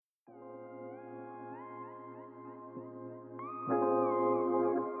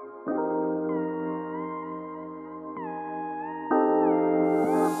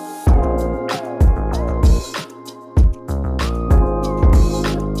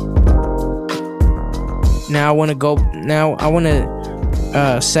Now I want to go. Now I want to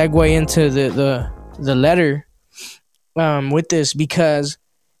segue into the letter with this, because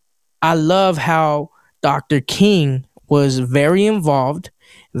I love how Dr. King was very involved,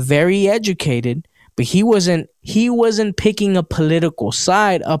 very educated, but he wasn't picking a political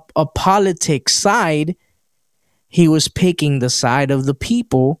side, a politics side. He was picking the side of the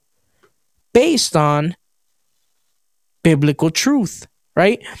people based on biblical truth,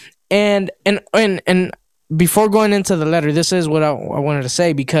 right? And before going into the letter, this is what I wanted to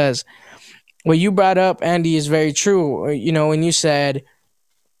say, because what you brought up, Andy, is very true. You know, when you said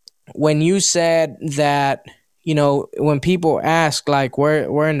that, you know, when people ask like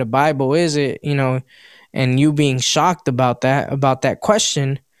where in the Bible is it, you know, and you being shocked about that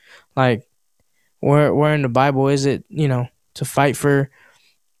question, like where in the Bible is it, you know, to fight for,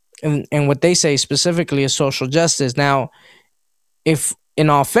 and what they say specifically is social justice. Now, if in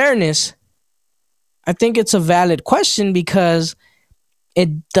all fairness, I think it's a valid question because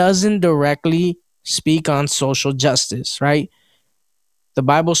it doesn't directly speak on social justice, right? The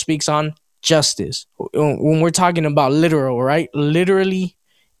Bible speaks on justice. When we're talking about literal, right? Literally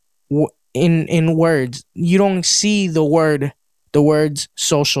in words, you don't see the words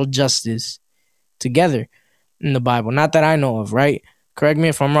social justice together in the Bible. Not that I know of, right? Correct me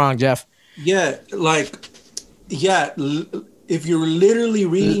if I'm wrong, Jeff. Yeah, if you're literally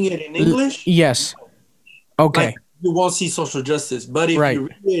reading it in English, yes. Okay. Like, you won't see social justice. But if you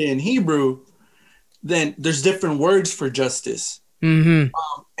read it in Hebrew, then there's different words for justice. Mm-hmm.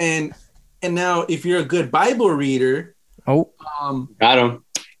 And now if you're a good Bible reader, got him.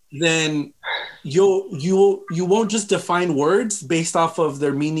 Then you won't just define words based off of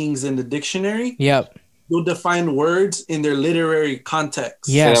their meanings in the dictionary. Yep. You'll define words in their literary context.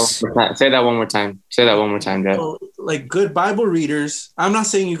 Yes. Say that one more time. Say that one more time, Jeff. So, like, good Bible readers, I'm not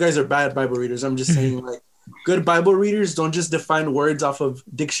saying you guys are bad Bible readers. I'm just saying, like, good Bible readers don't just define words off of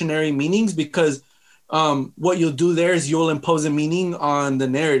dictionary meanings, because what you'll do there is you'll impose a meaning on the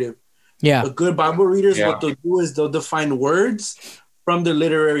narrative. Yeah. But good Bible readers, what they'll do is they'll define words from their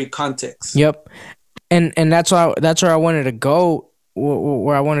literary context. Yep. And that's where I wanted to go,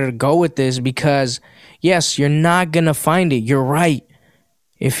 where I wanted to go with this, because yes, you're not going to find it. You're right.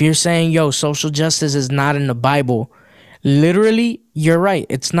 If you're saying, yo, social justice is not in the Bible, literally, you're right.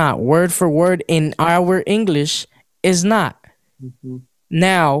 It's not. Word for word in our English is not. Mm-hmm.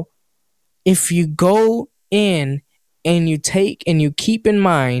 Now, if you go in and you take and you keep in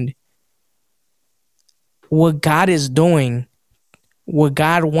mind what God is doing, what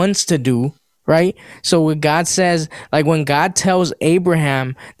God wants to do, right? So what God says, like when God tells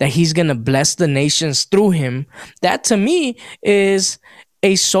Abraham that he's going to bless the nations through him, that to me is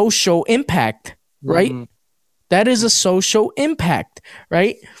a social impact, right? Mm-hmm. That is a social impact,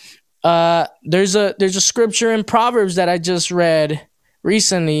 right? There's a scripture in Proverbs that I just read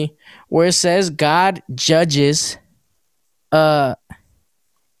recently where it says God judges. He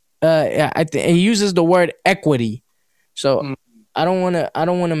uses the word equity, so I don't want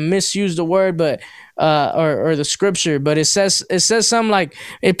to misuse the word, but or the scripture, but it says something like,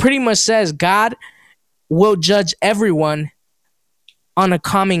 it pretty much says God will judge everyone on a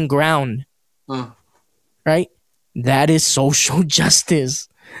common ground, right? That is social justice.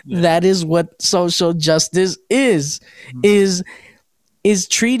 Yeah. That is what social justice is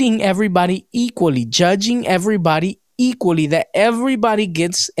treating everybody equally, judging everybody equally, that everybody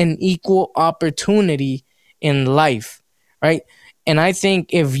gets an equal opportunity in life, right? And I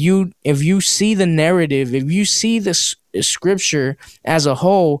think if you see the narrative, if you see the scripture as a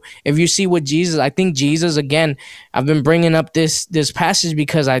whole, if you see what Jesus, I think Jesus, again, I've been bringing up this passage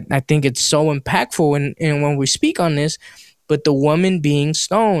because I think it's so impactful and when we speak on this, but the woman being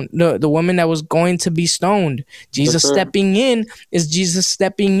stoned, the woman that was going to be stoned, Jesus stepping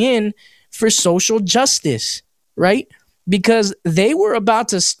in for social justice, right? Because they were about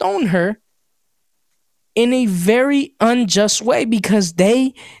to stone her in a very unjust way because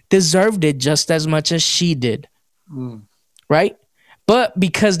they deserved it just as much as she did, right? But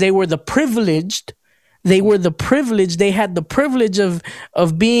because they were the privileged, they had the privilege of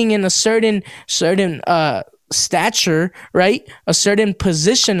being in a certain stature, right? A certain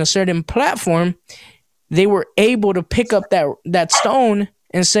position, a certain platform. They were able to pick up that stone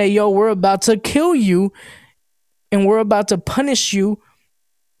and say, yo, we're about to kill you and we're about to punish you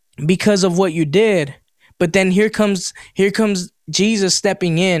because of what you did. But then here comes Jesus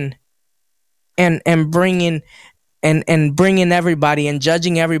stepping in and bringing everybody and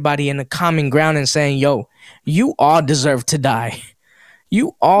judging everybody in a common ground and saying, yo, you all deserve to die.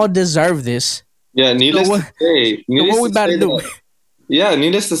 You all deserve this. Yeah, needless to say, yeah,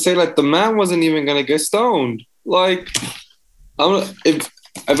 needless to say, like the man wasn't even gonna get stoned. Like, if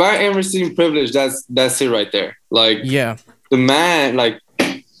I ever seen privilege, that's it right there. Like, Yeah. the man, like,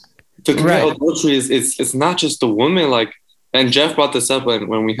 to commit adultery is it's not just the woman. Like, and Jeff brought this up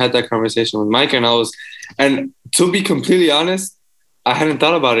when we had that conversation with Mike, and to be completely honest, I hadn't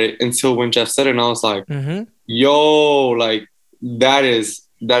thought about it until when Jeff said it, and I was like, yo, like that is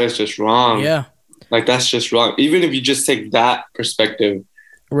just wrong. Yeah. Like that's just wrong. Even if you just take that perspective.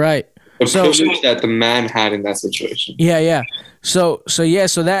 Right. The privilege that the man had in that situation. Yeah, yeah. So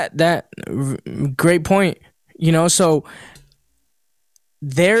that great point. You know, so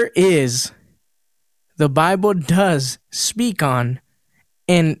there is, the Bible does speak on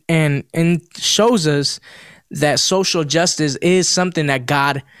and shows us that social justice is something that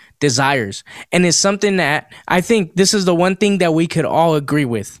God desires, and it's something that I think this is the one thing that we could all agree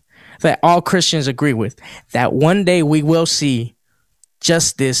with, that all Christians agree with, that one day we will see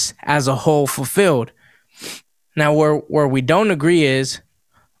justice as a whole fulfilled. Now, where we don't agree is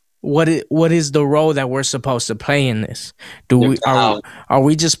what is the role that we're supposed to play in this? Are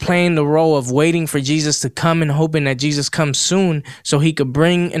we just playing the role of waiting for Jesus to come and hoping that Jesus comes soon so he could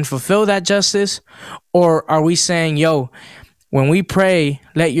bring and fulfill that justice? Or are we saying, yo, when we pray,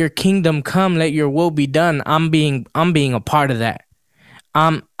 let your kingdom come, let your will be done, I'm being a part of that.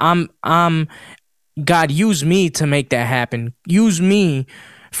 God, use me to make that happen. Use me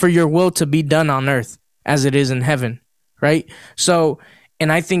for your will to be done on earth as it is in heaven, right? So,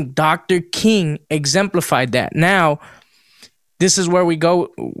 and I think Dr. King exemplified that. Now, this is where we go.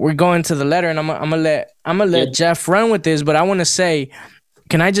 We're going to the letter, and I'm gonna let Jeff run with this. But I want to say,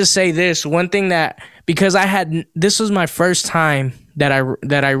 can I just say this one thing, that because this was my first time that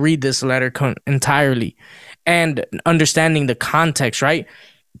I read this letter entirely, and understanding the context, right?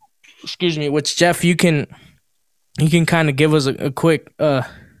 Excuse me, which Jeff, you can kind of give us a quick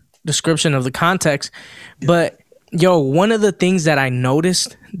description of the context. But yo, one of the things that I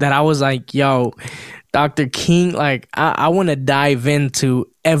noticed that I was like, yo, Dr. King, like I want to dive into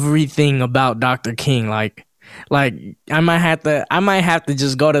everything about Dr. King. Like I might have to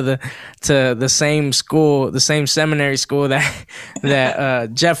just go to the same school, the same seminary school that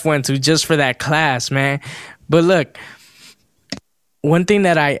Jeff went to, just for that class, man. But look, one thing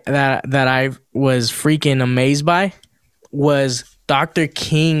that I was freaking amazed by was Dr.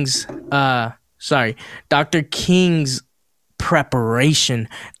 King's preparation,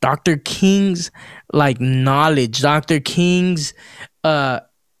 Dr. King's knowledge, Dr. King's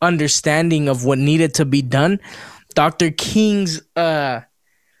understanding of what needed to be done, Dr. King's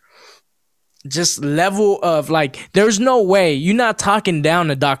just level of there's no way you're not talking down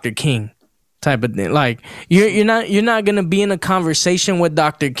to Dr. King type of thing. Like you're not gonna be in a conversation with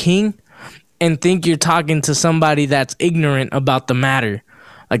Dr. King and think you're talking to somebody that's ignorant about the matter.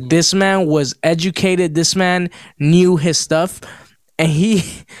 Like this man was educated, this man knew his stuff, and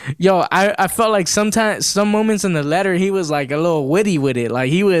I felt like sometimes, some moments in the letter, he was like a little witty with it. Like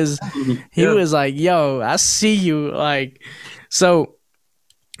he was like, yo, I see you. Like, so,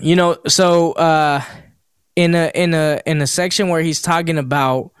 you know, so in a section where he's talking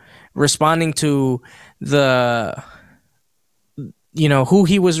about responding to the, you know, who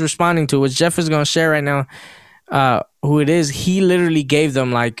he was responding to, which Jeff is going to share right now, who it is, he literally gave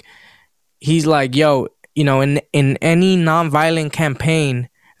them he's like, yo, you know, in any nonviolent campaign,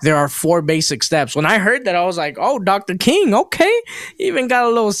 there are 4 basic steps. When I heard that, I was like, oh, Dr. King, okay. He even got a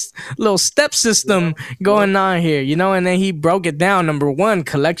little step system going on here, you know, and then he broke it down. Number 1,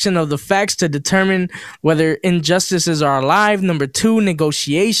 collection of the facts to determine whether injustices are alive. Number 2,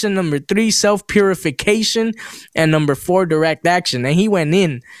 negotiation. Number 3, self-purification. And number 4, direct action. And he went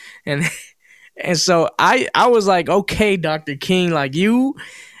in, and so I was like, okay, Dr. King, like you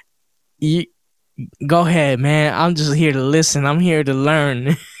go ahead, man. I'm just here to listen. I'm here to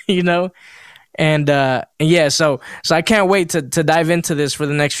learn, you know? And yeah, so I can't wait to dive into this for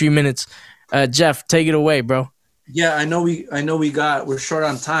the next few minutes. Jeff, take it away, bro. Yeah, I know we're short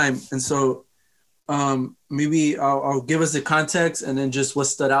on time. And so maybe I'll give us the context and then just what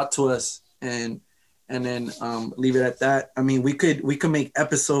stood out to us, and then leave it at that. I mean, we could make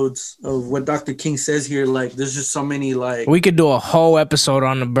episodes of what Dr. King says here. Like, there's just so many, we could do a whole episode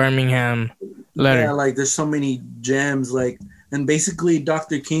on the Birmingham letter. Yeah, there's so many gems. And basically,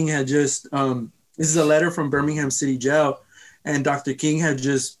 Dr. King had just this is a letter from Birmingham City Jail, and Dr. King had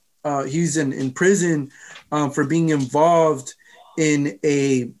just he's in prison for being involved in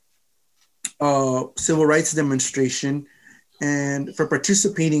a civil rights demonstration and for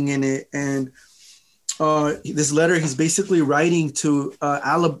participating in it. And this letter, he's basically writing to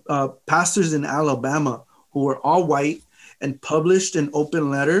pastors in Alabama who were all white, and published an open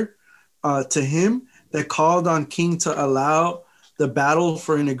letter to him that called on King to allow the battle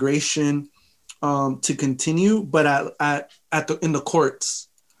for integration to continue, but in the courts.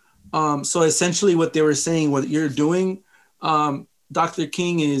 So essentially, what they were saying, what you're doing, Dr.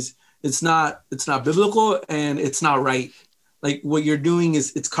 King, is it's not biblical and it's not right. Like what you're doing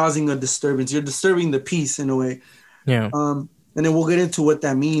is it's causing a disturbance. You're disturbing the peace in a way. Yeah. And then we'll get into what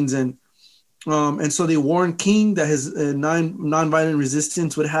that means. And so they warned King that his nonviolent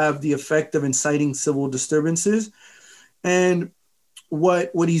resistance would have the effect of inciting civil disturbances. And what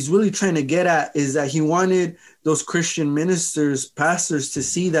he's really trying to get at is that he wanted those Christian ministers, pastors, to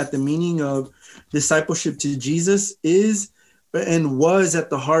see that the meaning of discipleship to Jesus is and was at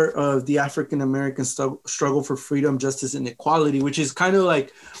the heart of the African American struggle for freedom, justice, and equality, which is kind of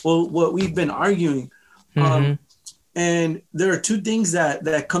like, well, what we've been arguing. And there are two things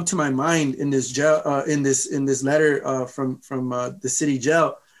that come to my mind in this jail, in this letter from the city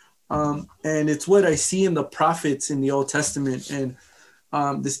jail, and it's what I see in the prophets in the Old Testament. And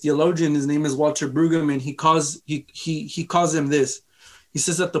this theologian, his name is Walter Brueggemann, he calls them this. He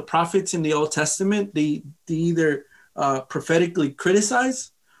says that the prophets in the Old Testament, they either prophetically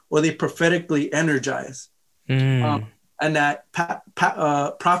criticize or they prophetically energize, and that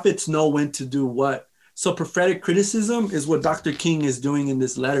prophets know when to do what. So prophetic criticism is what Dr. King is doing in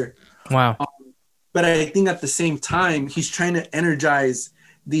this letter. Wow. But I think at the same time, he's trying to energize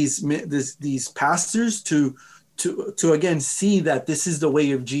these pastors to again see that this is the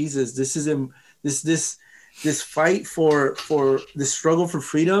way of Jesus. This is this fight for this struggle for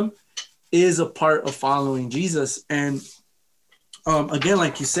freedom is a part of following Jesus. And again,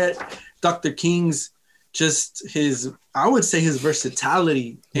 like you said, Dr. King's I would say his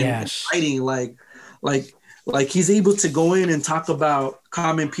versatility in fighting, like he's able to go in and talk about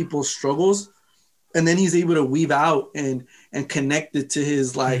common people's struggles, and then he's able to weave out and connect it to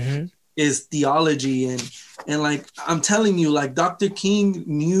his his theology and like I'm telling you, like Dr. King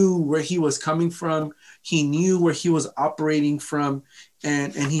knew where he was coming from. He knew where he was operating from,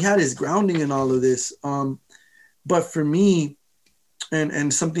 and he had his grounding in all of this. But for me,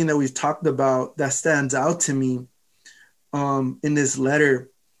 and something that we've talked about that stands out to me in this letter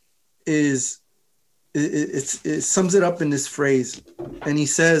is it sums it up in this phrase. And he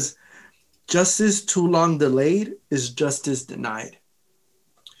says, justice too long delayed is justice denied.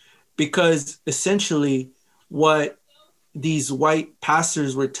 Because essentially what these white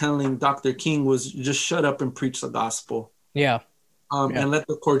pastors were telling Dr. King was just shut up and preach the gospel. Yeah. And let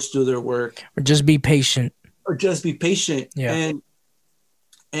the courts do their work. Or just be patient. Yeah.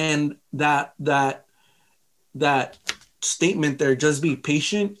 And that statement there, just be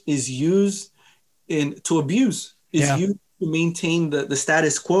patient, is used to abuse, used to maintain the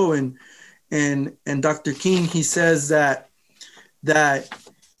status quo. And Dr. King, he says that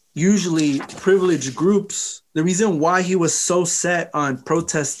usually privileged groups, the reason why he was so set on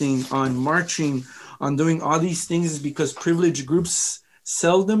protesting, on marching, on doing all these things is because privileged groups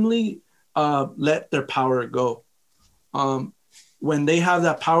seldomly let their power go. When they have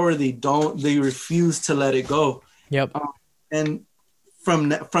that power, they refuse to let it go. Yep. And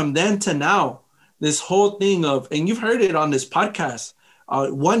from then to now, this whole thing of, and you've heard it on this podcast,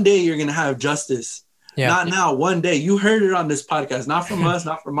 one day you're going to have justice. Yeah. Not now, one day. You heard it on this podcast, not from us,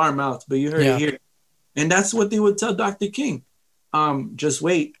 not from our mouths, but you heard it here. And that's what they would tell Dr. King. Just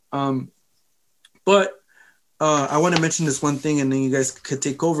wait. But I want to mention this one thing, and then you guys could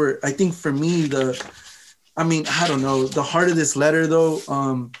take over. I think for me, I don't know, the heart of this letter,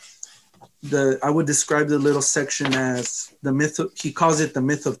 though, I would describe the little section as the myth. He calls it the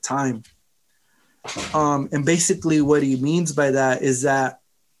myth of time. And basically what he means by that is that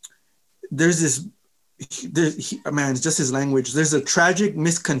it's just his language. There's a tragic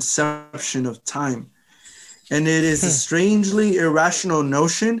misconception of time. And it is a strangely irrational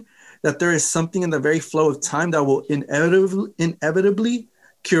notion that there is something in the very flow of time that will inevitably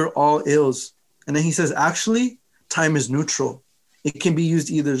cure all ills. And then he says, actually, time is neutral. It can be used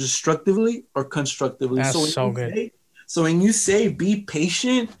either destructively or constructively. That's so good. So when you say be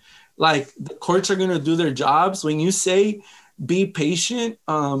patient, like the courts are going to do their jobs. When you say be patient,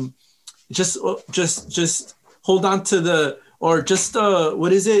 just hold on to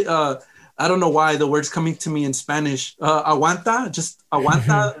what is it? I don't know why the word's coming to me in Spanish. Aguanta, just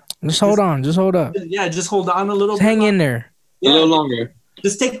aguanta. Just hold on. Just hold up. Yeah, just hold on a little bit. Hang in there. Yeah. A little longer.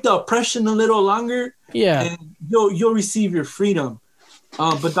 Just take the oppression a little longer. Yeah. And you'll receive your freedom.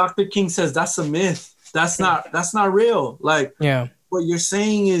 But Dr. King says that's a myth. That's not real. Like, yeah. What you're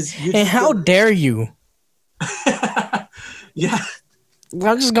saying is, and how dare you? Yeah.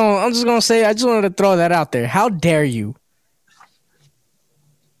 I'm just gonna say, I just wanted to throw that out there. How dare you?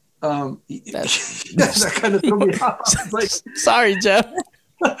 that kind of threw me off. I was like, sorry, Jeff.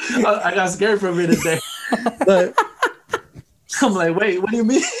 I got scared for a minute there, but I'm like, wait, what do you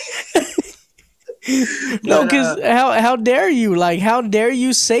mean? No, because how dare you? Like, how dare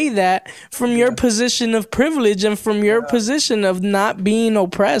you say that from your position of privilege and from your position of not being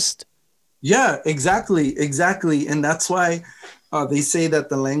oppressed? Yeah, exactly. And that's why they say that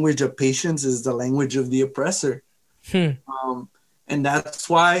the language of patience is the language of the oppressor. And that's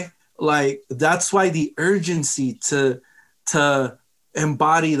why the urgency to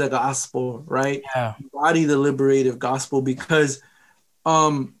embody the gospel, right? Yeah. Embody the liberative gospel, because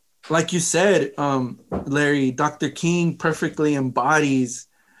like you said, Larry, Dr. King perfectly embodies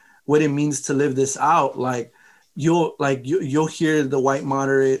what it means to live this out. Like you'll hear the white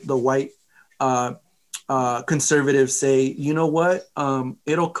moderate, the white conservatives say, you know what?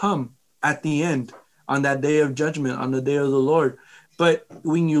 It'll come at the end, on that day of judgment, on the day of the Lord. But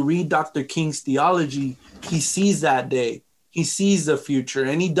when you read Dr. King's theology, he sees that day. He sees the future,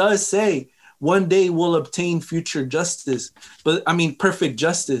 and he does say, one day we'll obtain future justice, perfect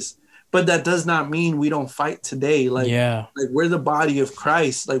justice. But that does not mean we don't fight today. Like we're the body of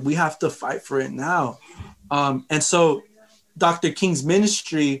Christ. Like we have to fight for it now. And so Dr. King's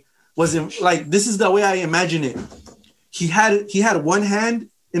ministry was this is the way I imagine it. He had one hand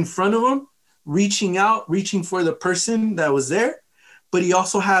in front of him, reaching for the person that was there, but he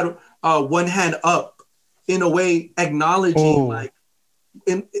also had one hand up, in a way acknowledging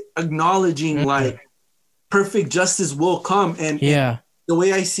like perfect justice will come. And the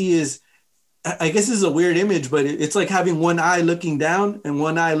way I see is, I guess this is a weird image, but it's like having one eye looking down and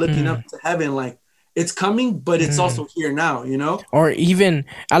one eye looking up to heaven. Like it's coming, but it's also here now, you know? Or even,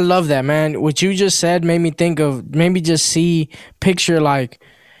 I love that, man. What you just said made me think of, picture like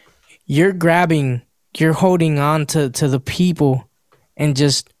you're holding on to the people and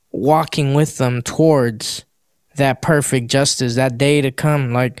just walking with them towards that perfect justice, that day to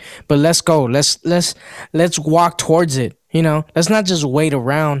come. Like, but let's go. Let's walk towards it. You know, let's not just wait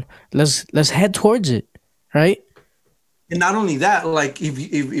around. Let's head towards it, right? And not only that, like if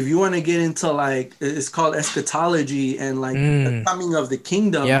you want to get into like, it's called eschatology and like the coming of the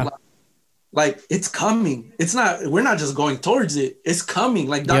kingdom, like it's coming. We're not just going towards it. It's coming.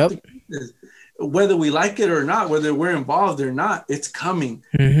 Like Dr. King says, whether we like it or not, whether we're involved or not, it's coming.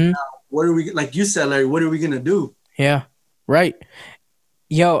 Now, what are we, like you said, Larry, what are we going to do? Yeah, right.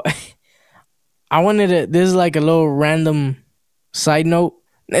 Yo, I wanted to, this is like a little random side note.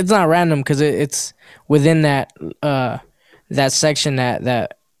 It's not random because it's within that that section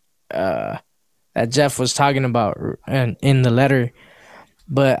that Jeff was talking about in the letter.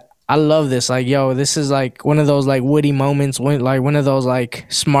 But I love this. Like, yo, this is like one of those like Woody moments, one of those like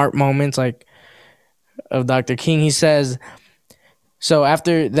smart moments like of Dr. King. He says, so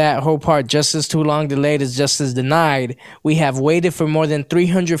after that whole part, justice too long delayed is justice denied. We have waited for more than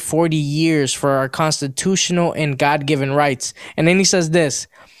 340 years for our constitutional and God-given rights. And then he says this.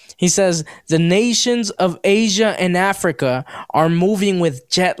 He says, the nations of Asia and Africa are moving with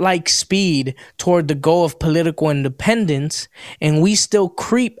jet-like speed toward the goal of political independence, and we still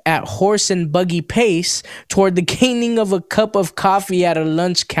creep at horse and buggy pace toward the gaining of a cup of coffee at a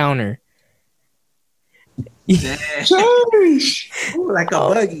lunch counter. Like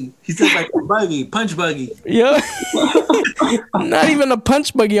a buggy. He says like a buggy, punch buggy. Yeah. Not even a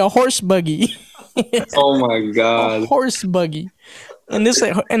punch buggy, a horse buggy. Oh my God. A horse buggy. And this,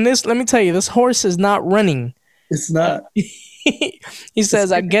 let me tell you, this horse is not running. It's not. He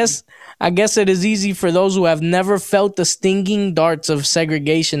says, I guess it is easy for those who have never felt the stinging darts of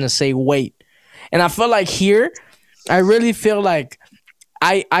segregation to say wait. And I feel like here, I really feel like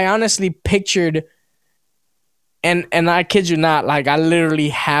I honestly pictured, and I kid you not, like I literally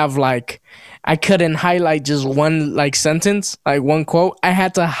have like, I couldn't highlight just one like sentence, like one quote. I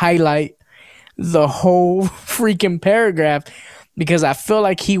had to highlight the whole freaking paragraph because I feel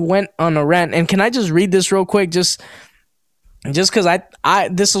like he went on a rant. And can I just read this real quick? Just because I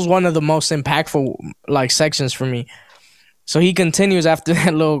this is one of the most impactful like sections for me. So he continues after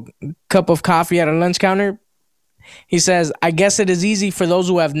that little cup of coffee at a lunch counter. He says, I guess it is easy for those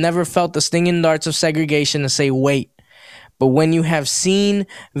who have never felt the stinging darts of segregation to say wait. But when you have seen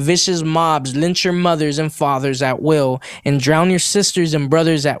vicious mobs lynch your mothers and fathers at will and drown your sisters and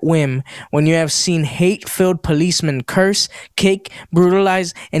brothers at whim, when you have seen hate-filled policemen curse, kick,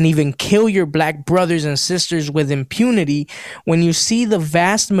 brutalize, and even kill your black brothers and sisters with impunity, when you see the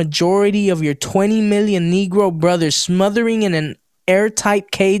vast majority of your 20 million Negro brothers smothering in an airtight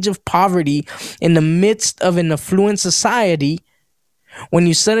cage of poverty in the midst of an affluent society, When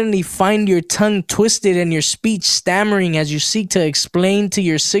you suddenly find your tongue twisted and your speech stammering as you seek to explain to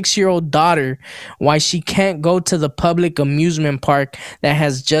your 6-year-old daughter why she can't go to the public amusement park that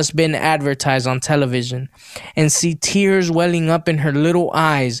has just been advertised on television, and see tears welling up in her little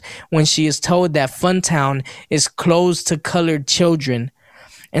eyes when she is told that Funtown is closed to colored children,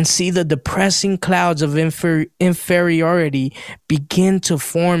 and see the depressing clouds of inferiority begin to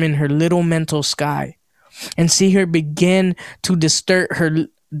form in her little mental sky, and see her begin to distort her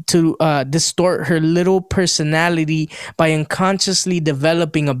little personality by unconsciously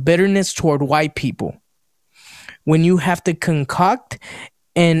developing a bitterness toward white people. When you have to concoct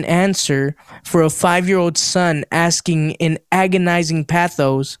an answer for a 5-year-old son asking in agonizing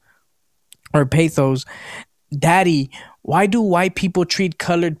pathos, "Daddy, why do white people treat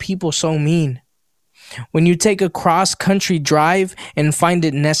colored people so mean?" When you take a cross-country drive and find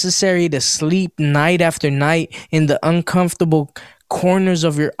it necessary to sleep night after night in the uncomfortable corners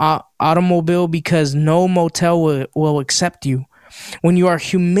of your automobile because no motel will accept you. When you are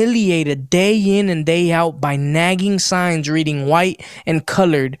humiliated day in and day out by nagging signs reading white and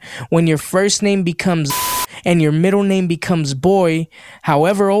colored. When your first name becomes and your middle name becomes Boy,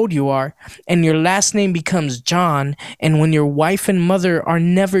 however old you are, and your last name becomes John, and when your wife and mother are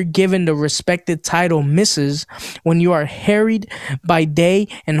never given the respected title Mrs., when you are harried by day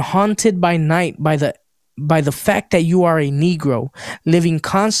and haunted by night by the fact that you are a Negro, living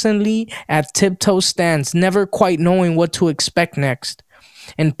constantly at tiptoe stands, never quite knowing what to expect next,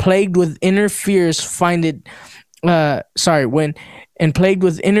 and plagued with inner fears and plagued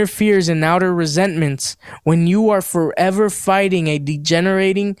with inner fears and outer resentments, when you are forever fighting a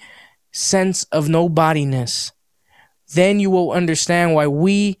degenerating sense of nobodiness, then you will understand why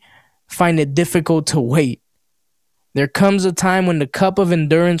we find it difficult to wait. There comes a time when the cup of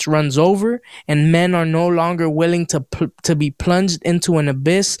endurance runs over and men are no longer willing to be plunged into an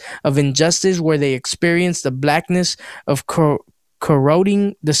abyss of injustice where they experience the blackness of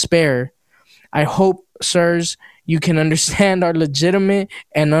corroding despair. I hope, sirs, you can understand our legitimate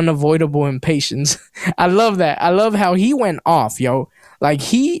and unavoidable impatience. I love that. I love how he went off, yo. Like,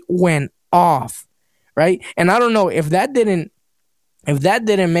 he went off, right? And I don't know if that didn't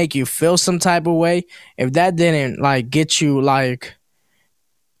make you feel some type of way, if that didn't like get you like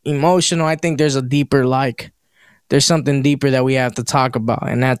emotional, I think there's something deeper that we have to talk about,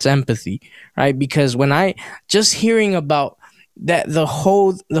 and that's empathy, right? Because when I just hearing about that, the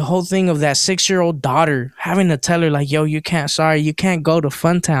whole thing of that 6-year-old daughter having to tell her like, yo, you can't go to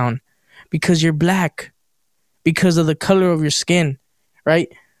Funtown because you're black, because of the color of your skin, right?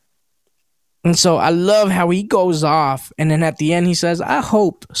 And so I love how he goes off, and then at the end he says, I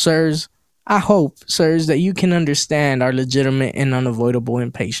hope, sirs, that you can understand our legitimate and unavoidable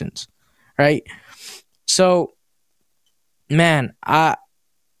impatience, right? So, man, I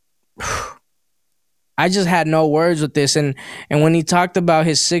just had no words with this, and when he talked about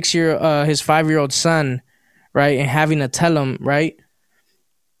his 5-year-old son, right, and having to tell him, right,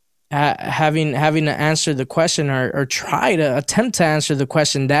 having to answer the question or try to attempt to answer the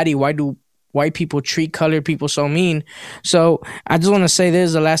question, Daddy, why do white people treat colored people so mean? So I just want to say this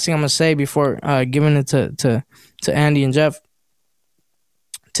is the last thing I'm gonna say before giving it to Andy and Jeff.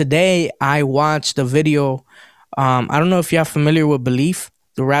 Today I watched a video. I don't know if y'all familiar with Belief,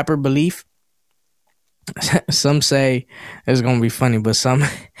 the rapper Belief. Some say it's gonna be funny, but some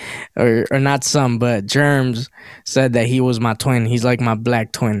or not some, but Germs said that he was my twin. He's like my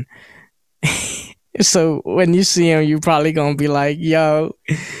black twin. So when you see him, you're probably gonna be like, yo.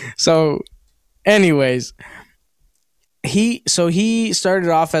 So anyways, he started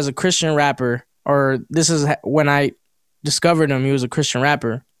off as a Christian rapper, or this is when I discovered him. He was a Christian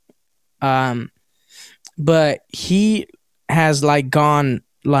rapper, but he has like gone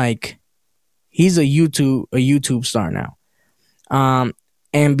like he's a YouTube star now,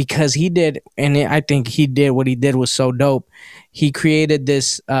 and because he did, and I think he did what he did was so dope. He created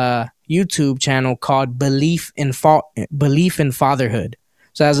this YouTube channel called Belief in Fatherhood.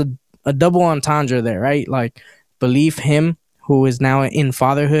 So as a double entendre there, right? Like belief him who is now in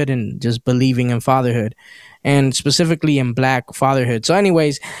fatherhood and just believing in fatherhood, and specifically in black fatherhood. So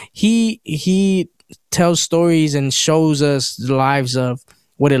anyways, he tells stories and shows us the lives of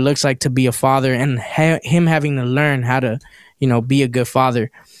what it looks like to be a father, and him having to learn how to, be a good father.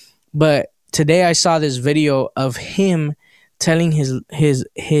 But today I saw this video of him telling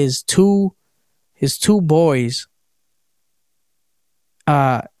his two boys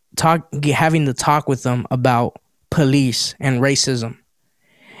having to talk with them about police and racism.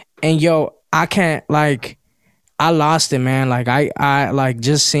 And yo, I can't, like, I lost it, man. Like I like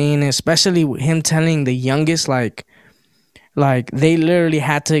just seeing it, especially him telling the youngest, like, Like, they literally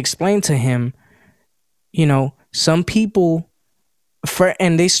had to explain to him, you know, some people,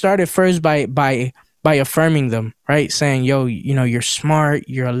 and they started first by affirming them, right? Saying, yo, you know, you're smart,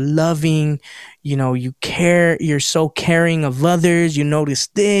 you're loving, you know, you care, you're so caring of others, you notice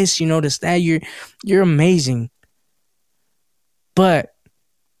this, you notice that, you're amazing. But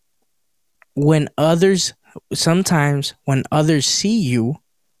sometimes when others see you,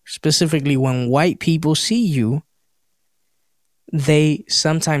 specifically when white people see you, they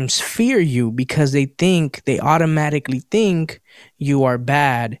sometimes fear you because they automatically think you are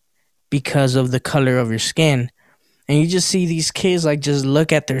bad because of the color of your skin. And you just see these kids like just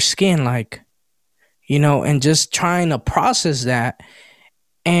look at their skin, like, you know, and just trying to process that.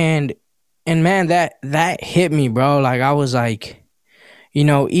 And man, that hit me, bro. Like, I was like, you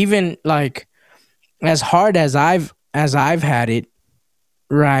know, even like as hard as I've had it,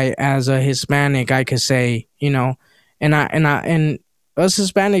 right, as a Hispanic, I could say, you know, and us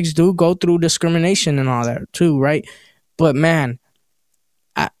Hispanics do go through discrimination and all that too, right? But man,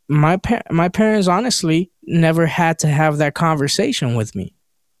 my parents honestly never had to have that conversation with me.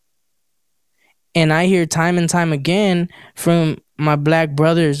 And I hear time and time again from my black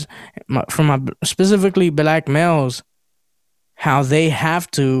brothers, specifically black males, how they have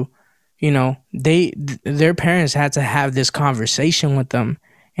to, you know, their parents had to have this conversation with them,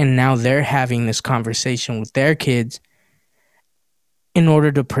 and now they're having this conversation with their kids in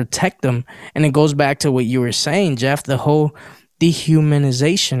order to protect them. And it goes back to what you were saying, Jeff, the whole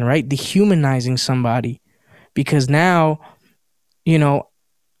dehumanization, right? Dehumanizing somebody. Because now, you know,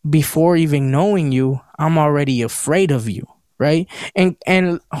 before even knowing you, I'm already afraid of you, right?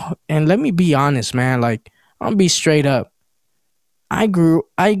 And let me be honest, man. Like, I'll be straight up. I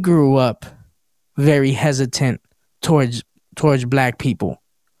grew up very hesitant towards black people,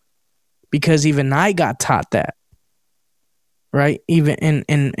 because even I got taught that, right? Even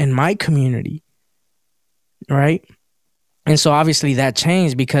in my community, right? And so obviously that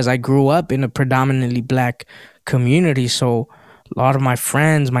changed because I grew up in a predominantly black community. So a lot of my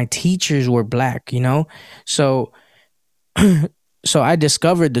friends, my teachers were black, you know? So so I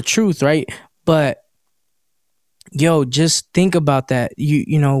discovered the truth, right? But yo, just think about that.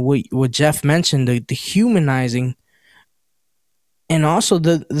 You know what Jeff mentioned, the humanizing, and also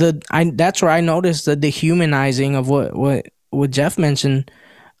that's where I noticed the dehumanizing of what Jeff mentioned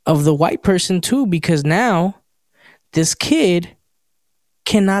of the white person too, because now this kid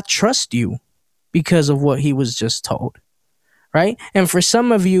cannot trust you because of what he was just told, right? And for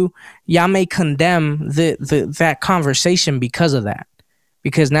some of you, y'all may condemn that conversation because of that,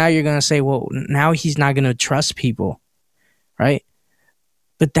 because now you're gonna say, well, now he's not gonna trust people, right?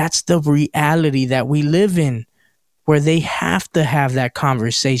 But that's the reality that we live in, where they have to have that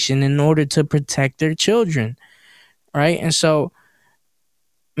conversation in order to protect their children, right? And so,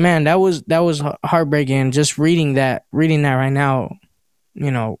 man, that was heartbreaking. Just reading that right now,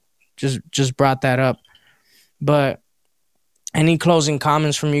 you know, just brought that up. But any closing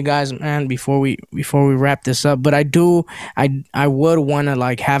comments from you guys, man, before we wrap this up? But I would want to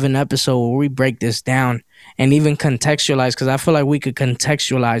like have an episode where we break this down and even contextualize, because I feel like we could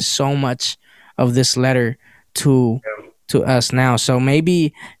contextualize so much of this letter to us now. So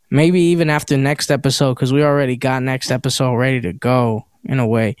maybe even after next episode, because we already got next episode ready to go in a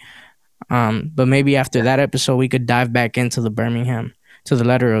way. But maybe after that episode, we could dive back into the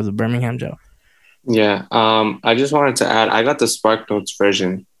letter of the Birmingham Joe. Yeah. I just wanted to add, I got the SparkNotes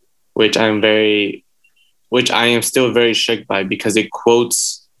version, which I am still very shook by, because it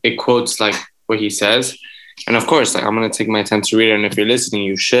quotes like what he says. And of course, like, I'm going to take my time to read it. And if you're listening,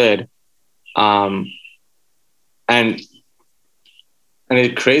 you should. And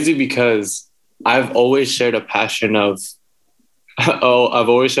it's crazy because I've always shared a passion of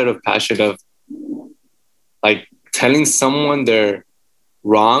like telling someone they're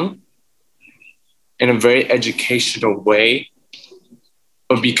wrong in a very educational way,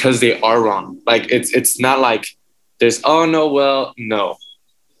 but because they are wrong. Like, it's not like there's, oh no, well, no.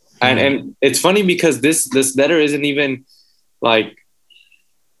 And it's funny because this letter isn't even like,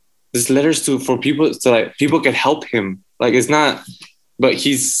 this letter's for people, so like people can help him. Like, it's not, but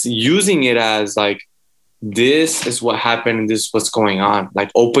he's using it as like, this is what happened and this is what's going on.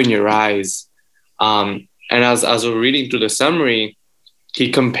 Like, open your eyes. And as we're reading through the summary,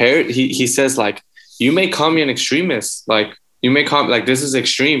 he says, like, you may call me an extremist. Like, you may call, like, this is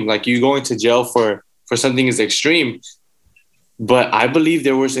extreme. Like, you going to jail for something is extreme. But I believe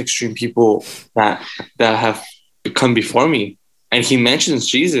there was extreme people that have come before me. And he mentions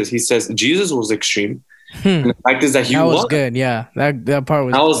Jesus. He says Jesus was extreme. And the fact is that he was good. Yeah, that part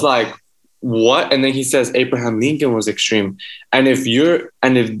was. I was like, what? And then he says Abraham Lincoln was extreme. And if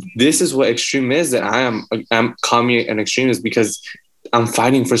this is what extreme is, then I'm calling me an extremist because I'm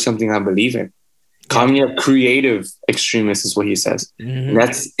fighting for something I believe in. Call me a creative extremist is what he says. Mm-hmm.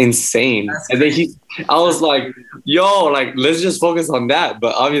 That's insane. And then I was like, yo, like, let's just focus on that.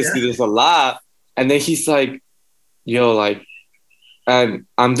 But obviously there's a lot. And then he's like, yo, like, and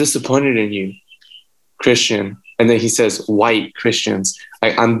I'm disappointed in you, Christian. And then he says, white Christians,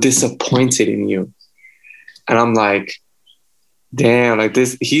 like, I'm disappointed in you. And I'm like, damn, like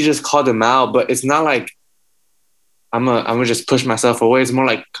this, he just called him out, but it's not like, I'm gonna just push myself away. It's more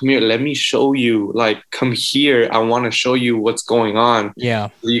like, come here, let me show you. Like, come here. I want to show you what's going on. Yeah.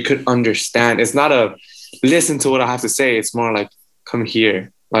 So you could understand. It's not a listen to what I have to say. It's more like, come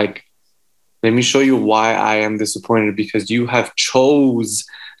here. Like, let me show you why I am disappointed, because you have chose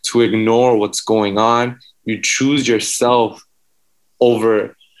to ignore what's going on. You choose yourself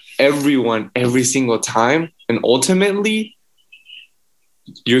over everyone every single time. And ultimately,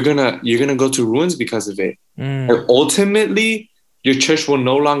 you're gonna go to ruins because of it. And ultimately, your church will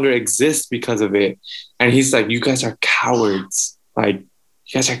no longer exist because of it. And he's like, you guys are cowards. Like,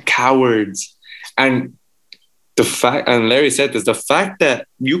 you guys are cowards. And the fact, and Larry said this, the fact that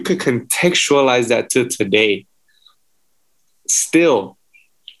you could contextualize that to today, still,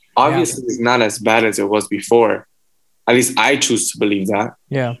 obviously, is not as bad as it was before. At least I choose to believe that.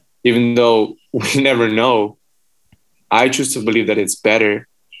 Yeah. Even though we never know, I choose to believe that it's better.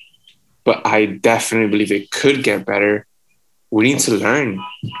 But I definitely believe it could get better. We need to learn.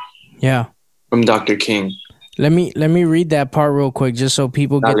 Yeah. From Dr. King. Let me read that part real quick, just so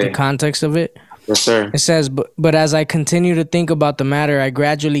people get the context of it. Yes, sir. It says, but as I continue to think about the matter, I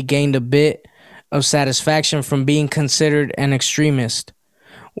gradually gained a bit of satisfaction from being considered an extremist.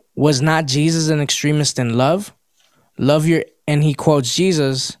 Was not Jesus an extremist in love? And he quotes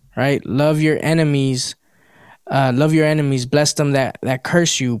Jesus, right? Love your enemies, bless them that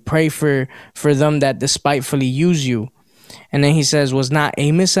curse you, pray for them that despitefully use you. And then he says, was not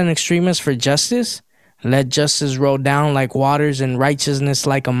Amos an extremist for justice? Let justice roll down like waters and righteousness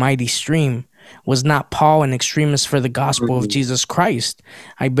like a mighty stream. Was not Paul an extremist for the gospel of Jesus Christ?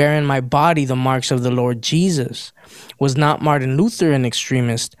 I bear in my body the marks of the Lord Jesus. Was not Martin Luther an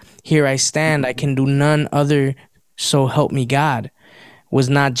extremist? Here I stand, I can do none other, so help me God. Was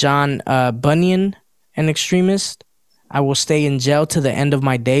not John Bunyan an extremist? I will stay in jail to the end of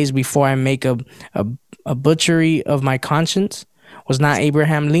my days before I make a butchery of my conscience. Was not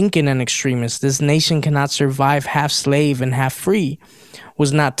Abraham Lincoln an extremist? This nation cannot survive half slave and half free.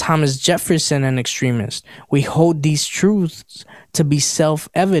 Was not Thomas Jefferson an extremist? We hold these truths to be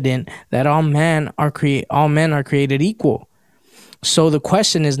self-evident that all men are created equal. So the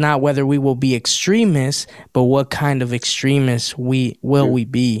question is not whether we will be extremists, but what kind of extremists will we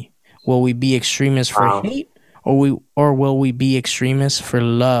be? Will we be extremists for hate, or will we be extremists for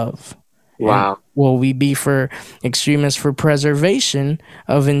love? Wow. And will we be extremists for preservation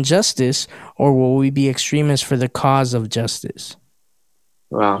of injustice, or will we be extremists for the cause of justice?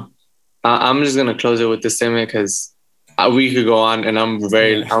 Wow. I'm just gonna close it with this statement because we could go on, and I'm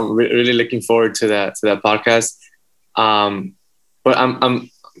really looking forward to that podcast. But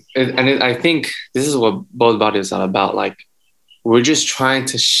I think this is what Bold Body is all about. Like, we're just trying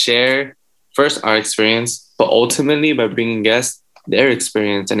to share first our experience, but ultimately by bringing guests, their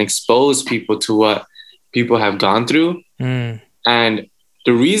experience, and expose people to what people have gone through. And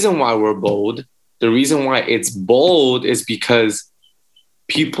the reason why we're bold, the reason why it's bold is because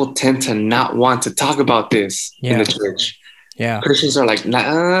people tend to not want to talk about this in the church. Yeah. Christians are like,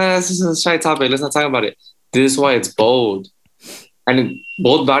 nah, this is a shy topic. Let's not talk about it. This is why it's bold. And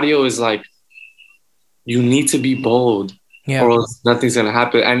Bold Barrio is like, you need to be bold, or else nothing's going to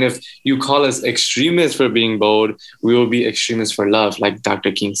happen. And if you call us extremists for being bold, we will be extremists for love, like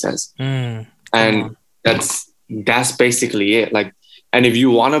Dr. King says. And that's basically it. Like, and if you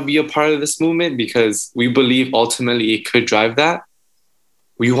want to be a part of this movement, because we believe ultimately it could drive that,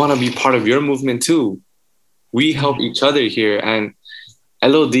 we want to be part of your movement too. We help each other here. And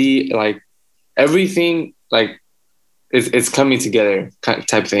LOD, like, everything, like, it's coming together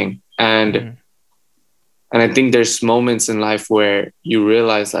type thing. And I think there's moments in life where you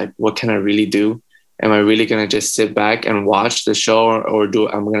realize, like, what can I really do? Am I really going to just sit back and watch the show, or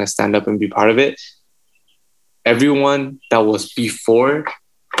I'm going to stand up and be part of it? Everyone that was before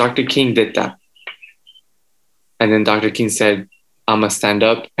Dr. King did that. And then Dr. King said, I'm going to stand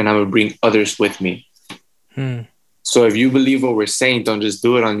up and I'm going to bring others with me. So if you believe what we're saying, don't just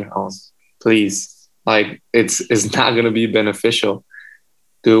do it on your own, please. Like, it's not going to be beneficial.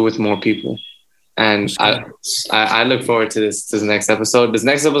 Do it with more people. And I look forward to this next episode. This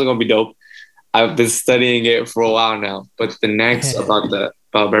next episode is going to be dope. I've been studying it for a while now. But the next about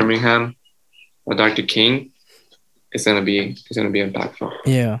Birmingham, Dr. King, it's gonna be impactful.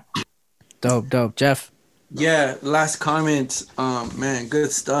 Yeah. Dope. Jeff. Yeah, last comment. Man,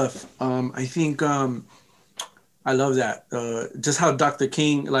 good stuff. I think I love that. Just how Dr.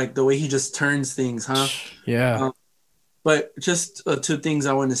 King, like the way he just turns things, huh? Yeah. But just two things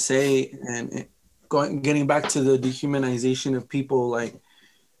I want to say, and getting back to the dehumanization of people, like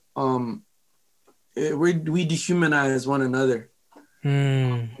we dehumanize one another.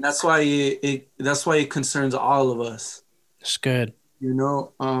 That's why it concerns all of us. It's good. You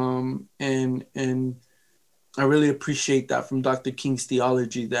know, and I really appreciate that from Dr. King's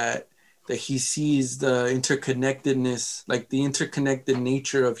theology, that he sees the interconnectedness, like the interconnected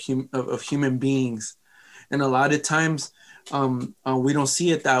nature of human beings. And a lot of times we don't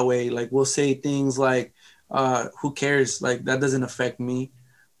see it that way. Like we'll say things like, who cares? Like that doesn't affect me.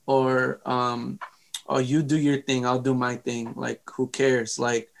 Or, oh, you do your thing, I'll do my thing. Like, who cares?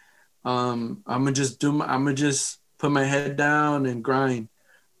 Like, I'm gonna just put my head down and grind.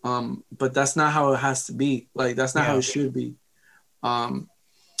 But that's not how it has to be. Like, that's not how it should be. And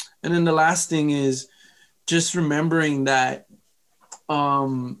then the last thing is just remembering that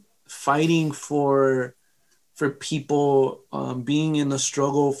fighting for people, being in the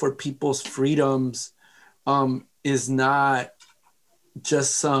struggle for people's freedoms is not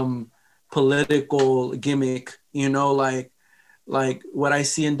just some political gimmick, you know, like what I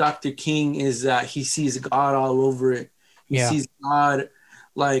see in Dr. King is that he sees God all over it. He sees God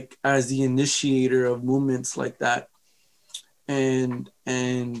like as the initiator of movements like that. And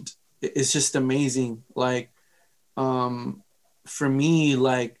it's just amazing. Like, for me,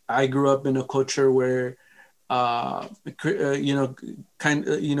 like I grew up in a culture where, getting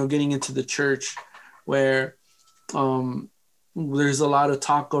into the church where, there's a lot of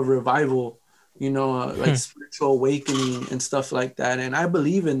talk of revival, like spiritual awakening and stuff like that. And I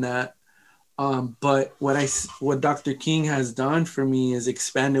believe in that. But what Dr. King has done for me is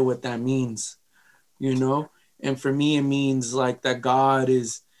expanded what that means, and for me, it means like that God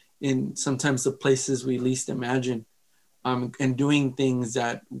is in sometimes the places we least imagine, and doing things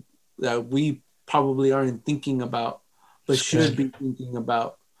that we probably aren't thinking about, but should be thinking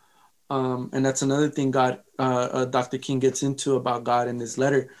about. And that's another thing Dr. King gets into about God in this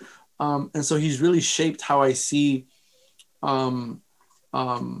letter. And so he's really shaped how I see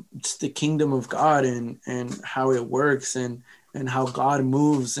just the kingdom of God and how it works and how God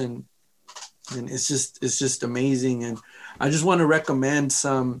moves. And it's just amazing. And I just want to recommend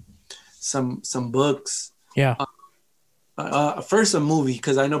some books. Yeah. First, a movie,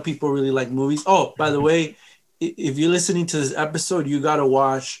 because I know people really like movies. Oh, by the way, if you're listening to this episode, you got to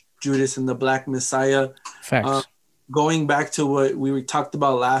watch Judas and the Black Messiah. Facts. Going back to what we talked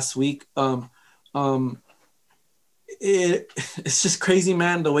about last week, it's just crazy,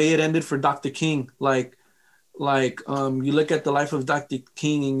 man, the way it ended for Dr. King. Like you look at the life of Dr.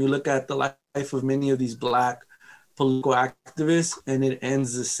 King and you look at the life of many of these Black political activists, and it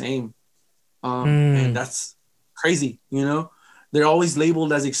ends the same. And that's crazy, They're always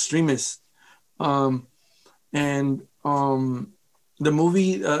labeled as extremists. The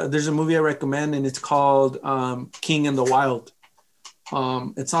movie, there's a movie I recommend, and it's called King in the Wild.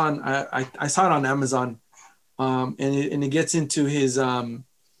 It's on, I saw it on Amazon, and it gets into his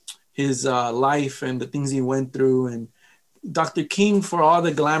life and the things he went through. And Dr. King, for all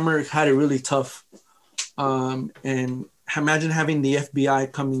the glamour, had it really tough. And imagine having the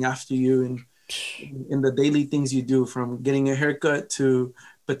FBI coming after you and in the daily things you do, from getting a haircut to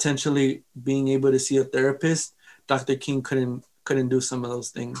potentially being able to see a therapist. Dr. King couldn't do some of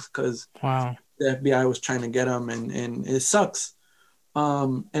those things because the FBI was trying to get him, and it sucks.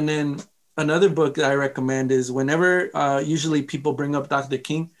 And then another book that I recommend is whenever usually people bring up Dr.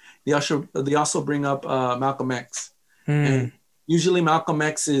 King, they also bring up Malcolm X. And usually Malcolm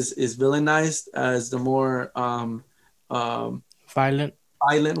X is villainized as the more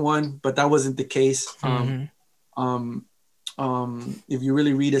violent one, but that wasn't the case. If you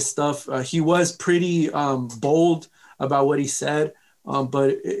really read his stuff, he was pretty bold about what he said,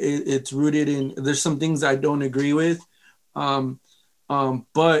 but it's rooted in, there's some things I don't agree with. But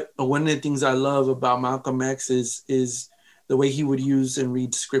one of the things I love about Malcolm X is the way he would use and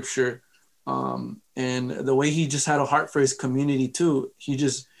read scripture, and the way he just had a heart for his community too. He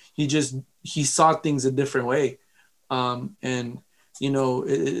saw things a different way. And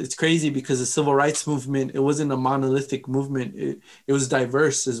it's crazy because the civil rights movement, it wasn't a monolithic movement. It was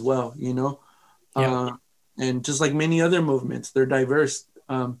diverse as well, and just like many other movements, they're diverse.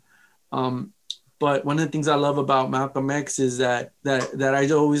 But one of the things I love about Malcolm X is that I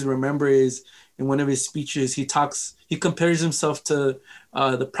always remember is in one of his speeches, he compares himself to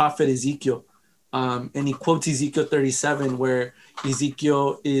the prophet Ezekiel. And he quotes Ezekiel 37, where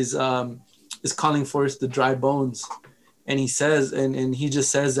Ezekiel is calling forth the dry bones. And he says, and he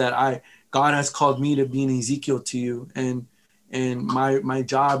just says that God has called me to be an Ezekiel to you. And my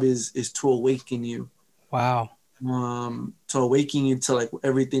job is to awaken you. Wow. To awaken you to like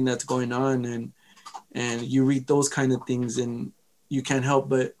everything that's going on. And you read those kind of things and you can't help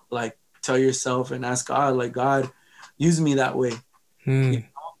but like tell yourself and ask God, like, God, use me that way. You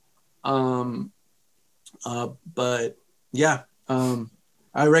know? But yeah,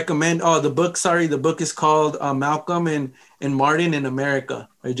 I recommend, the book is called Malcolm and Martin in America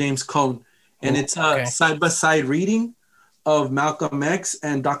by James Cone. And it's a side-by-side reading of Malcolm X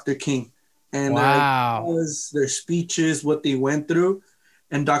and Dr. King. And their speeches, what they went through.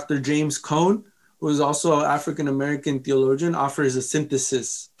 And Dr. James Cone, who is also an African-American theologian, offers a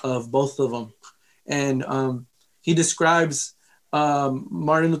synthesis of both of them. And he describes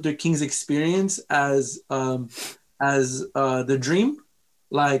Martin Luther King's experience as the dream,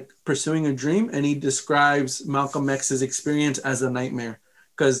 like pursuing a dream. And he describes Malcolm X's experience as a nightmare.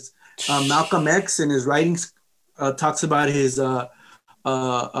 Because Malcolm X in his writings talks about his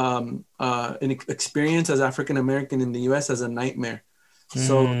an experience as African-American in the U.S. as a nightmare.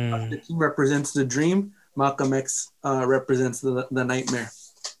 So Dr. King represents the dream. Malcolm X represents the nightmare.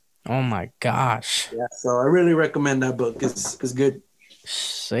 Oh my gosh. Yeah, so I really recommend that book. It's good.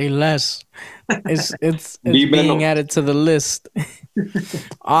 Say less. It's being added to the list.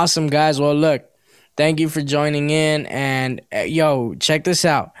 Awesome, guys. Well, look, thank you for joining in. And yo, check this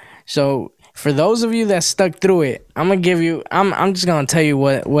out. So for those of you that stuck through it, I'm just gonna tell you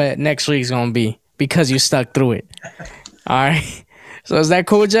what next week's gonna be because you stuck through it. All right. So is that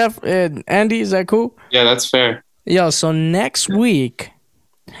cool, Jeff? Andy, is that cool? Yeah, that's fair. Yo, so next week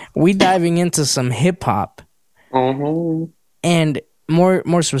we diving into some hip hop, and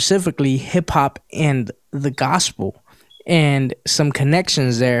more specifically, hip hop and the gospel, and some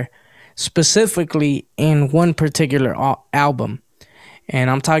connections there, specifically in one particular album, and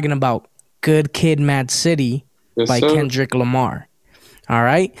I'm talking about "Good Kid, Mad City" by Kendrick Lamar. All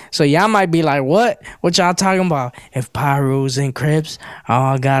right, so y'all might be like, "What y'all talking about? If Pyrus and Crips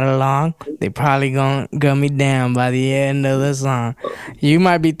all got along, they probably gonna gun me down by the end of the song." You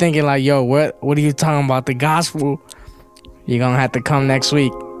might be thinking like, "Yo, what are you talking about? The gospel?" You're gonna have to come next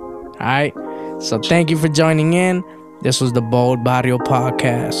week. All right. So thank you for joining in. This was the Bold Barrio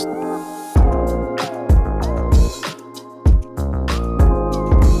Podcast.